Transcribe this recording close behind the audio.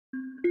Hey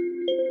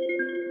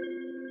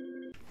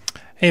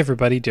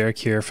everybody, Derek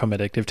here from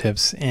Addictive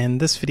Tips. In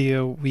this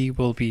video, we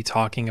will be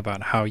talking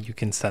about how you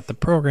can set the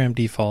program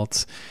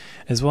defaults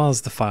as well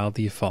as the file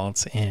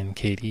defaults in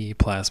KDE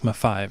Plasma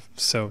 5.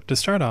 So to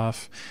start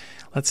off,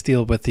 let's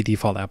deal with the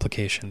default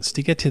applications.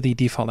 To get to the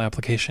default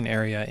application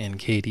area in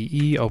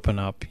KDE, open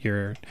up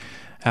your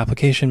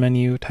application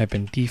menu, type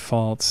in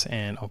defaults,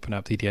 and open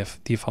up the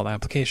default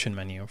application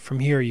menu. From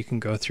here, you can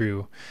go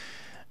through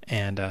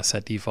and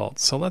set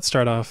defaults. So let's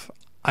start off.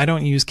 I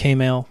don't use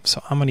Kmail,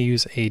 so I'm going to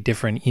use a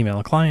different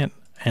email client,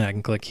 and I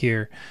can click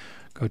here,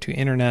 go to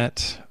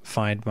Internet,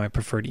 find my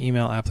preferred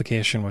email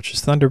application, which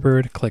is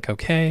Thunderbird, click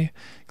OK,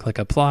 click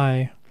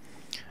Apply.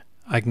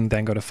 I can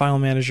then go to File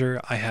Manager.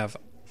 I have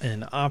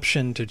an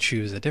option to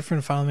choose a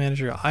different file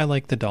manager. I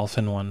like the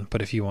Dolphin one,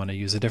 but if you want to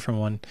use a different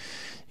one,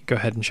 go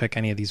ahead and check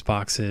any of these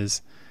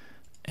boxes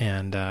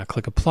and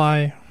click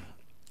Apply.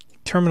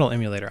 Terminal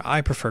emulator.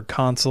 I prefer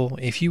console.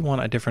 If you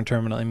want a different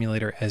terminal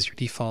emulator as your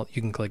default,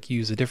 you can click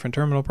use a different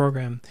terminal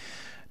program,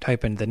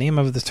 type in the name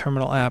of the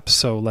terminal app.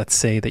 So let's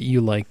say that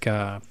you like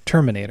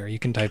Terminator. You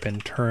can type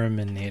in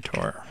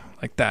Terminator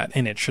like that,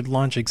 and it should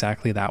launch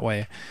exactly that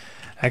way.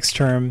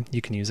 Xterm,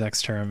 you can use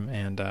Xterm,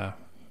 and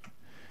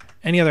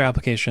any other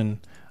application.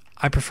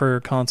 I prefer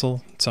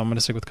console, so I'm going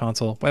to stick with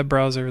console. Web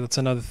browser, that's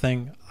another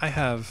thing. I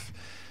have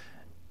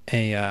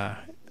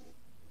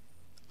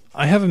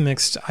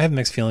mixed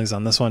feelings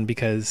on this one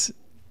because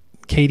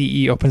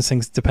KDE opens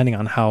things depending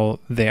on how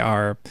they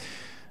are,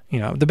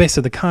 the base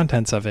of the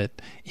contents of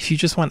it. If you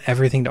just want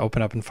everything to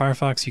open up in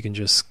Firefox, you can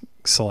just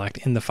select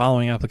in the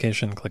following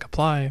application, click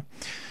apply.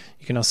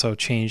 You can also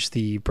change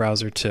the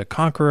browser to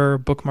Conqueror,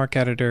 bookmark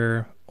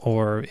editor,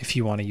 or if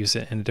you want to use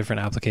it in a different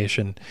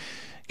application,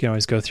 you can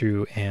always go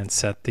through and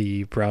set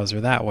the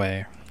browser that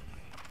way.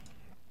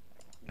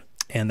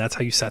 And that's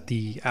how you set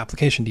the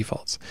application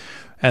defaults.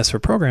 As for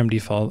program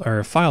default,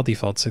 or file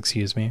defaults,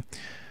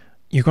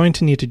 you're going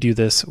to need to do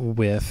this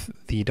with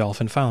the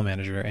Dolphin file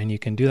manager, and you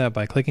can do that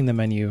by clicking the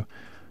menu,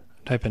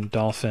 type in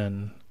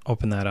Dolphin,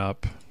 open that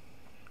up.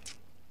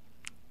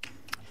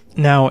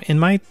 Now, in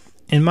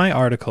my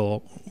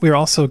article, we're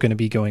also going to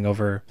be going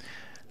over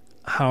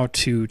how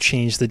to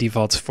change the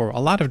defaults for a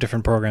lot of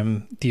different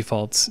program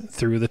defaults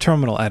through the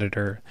terminal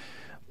editor.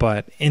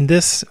 But in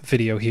this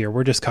video here,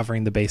 we're just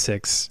covering the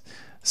basics,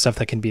 stuff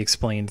that can be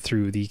explained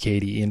through the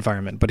KDE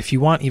environment. But if you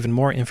want even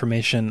more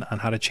information on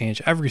how to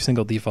change every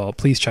single default,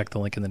 please check the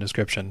link in the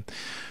description.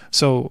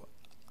 So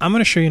I'm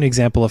going to show you an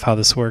example of how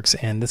this works,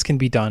 and this can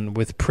be done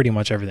with pretty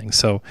much everything.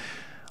 So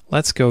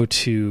let's go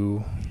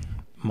to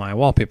my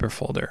wallpaper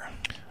folder.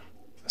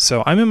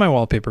 So I'm in my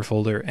wallpaper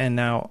folder, and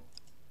now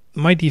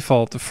my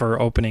default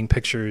for opening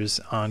pictures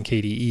on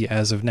KDE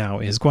as of now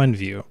is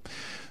GwenView.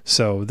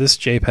 So this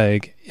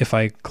JPEG, if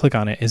I click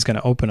on it, is going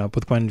to open up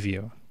with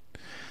GwenView.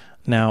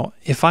 Now,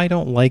 if I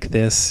don't like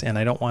this and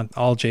I don't want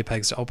all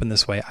JPEGs to open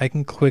this way, I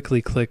can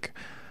quickly click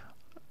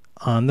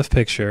on the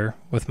picture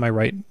with my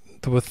I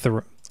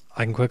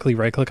can quickly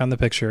right click on the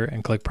picture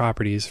and click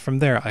properties. From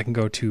there, I can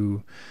go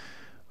to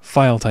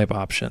file type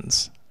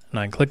options, and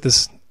I can click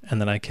this,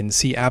 and then I can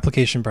see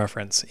application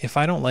preference. If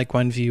I don't like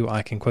GwenView,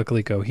 I can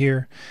quickly go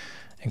here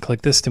and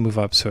click this to move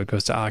up so it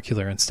goes to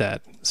Ocular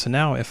instead. So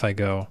now if I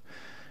go,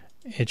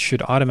 it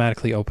should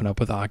automatically open up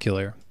with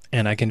Ocular,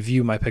 and I can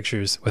view my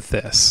pictures with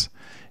this.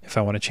 If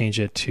I want to change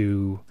it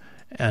to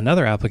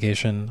another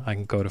application, I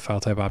can go to file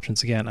type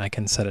options again. I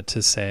can set it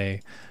to say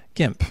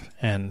GIMP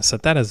and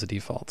set that as the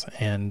default.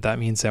 And that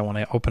means that when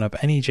I open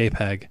up any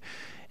JPEG,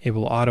 it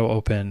will auto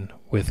open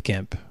with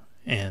GIMP.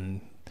 And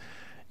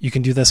you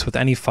can do this with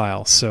any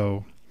file.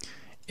 So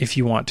if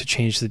you want to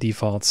change the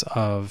defaults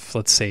of,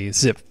 let's say,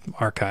 zip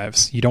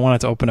archives, you don't want it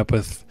to open up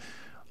with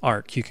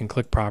ARC, you can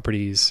click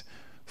properties,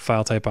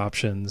 file type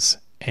options,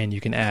 and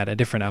you can add a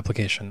different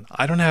application.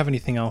 I don't have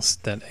anything else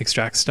that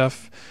extracts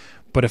stuff,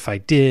 but if I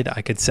did,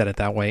 I could set it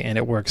that way, and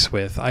it works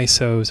with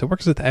ISOs. It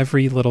works with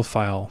every little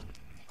file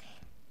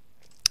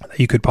that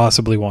you could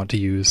possibly want to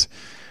use.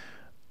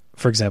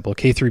 For example,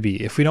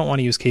 K3B. If we don't want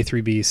to use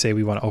K3B, say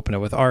we want to open it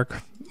with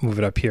ARC, move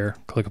it up here,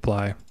 click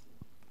apply.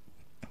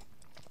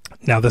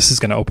 Now this is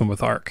going to open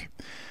with ARC,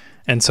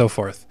 and so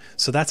forth.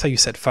 So that's how you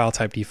set file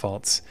type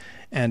defaults.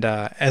 And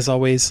as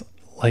always,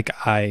 like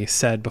I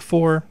said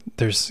before,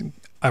 there's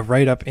a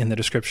write-up in the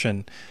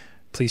description.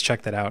 Please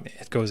check that out.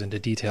 It goes into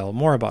detail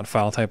more about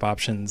file type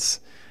options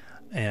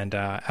and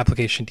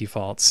application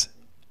defaults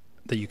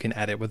that you can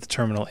edit with the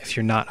terminal if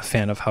you're not a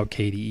fan of how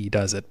KDE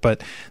does it.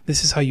 But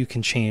this is how you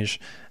can change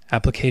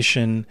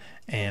application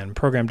and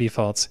program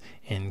defaults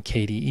in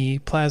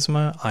KDE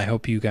Plasma. I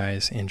hope you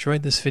guys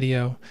enjoyed this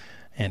video,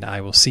 and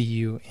I will see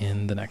you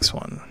in the next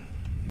one.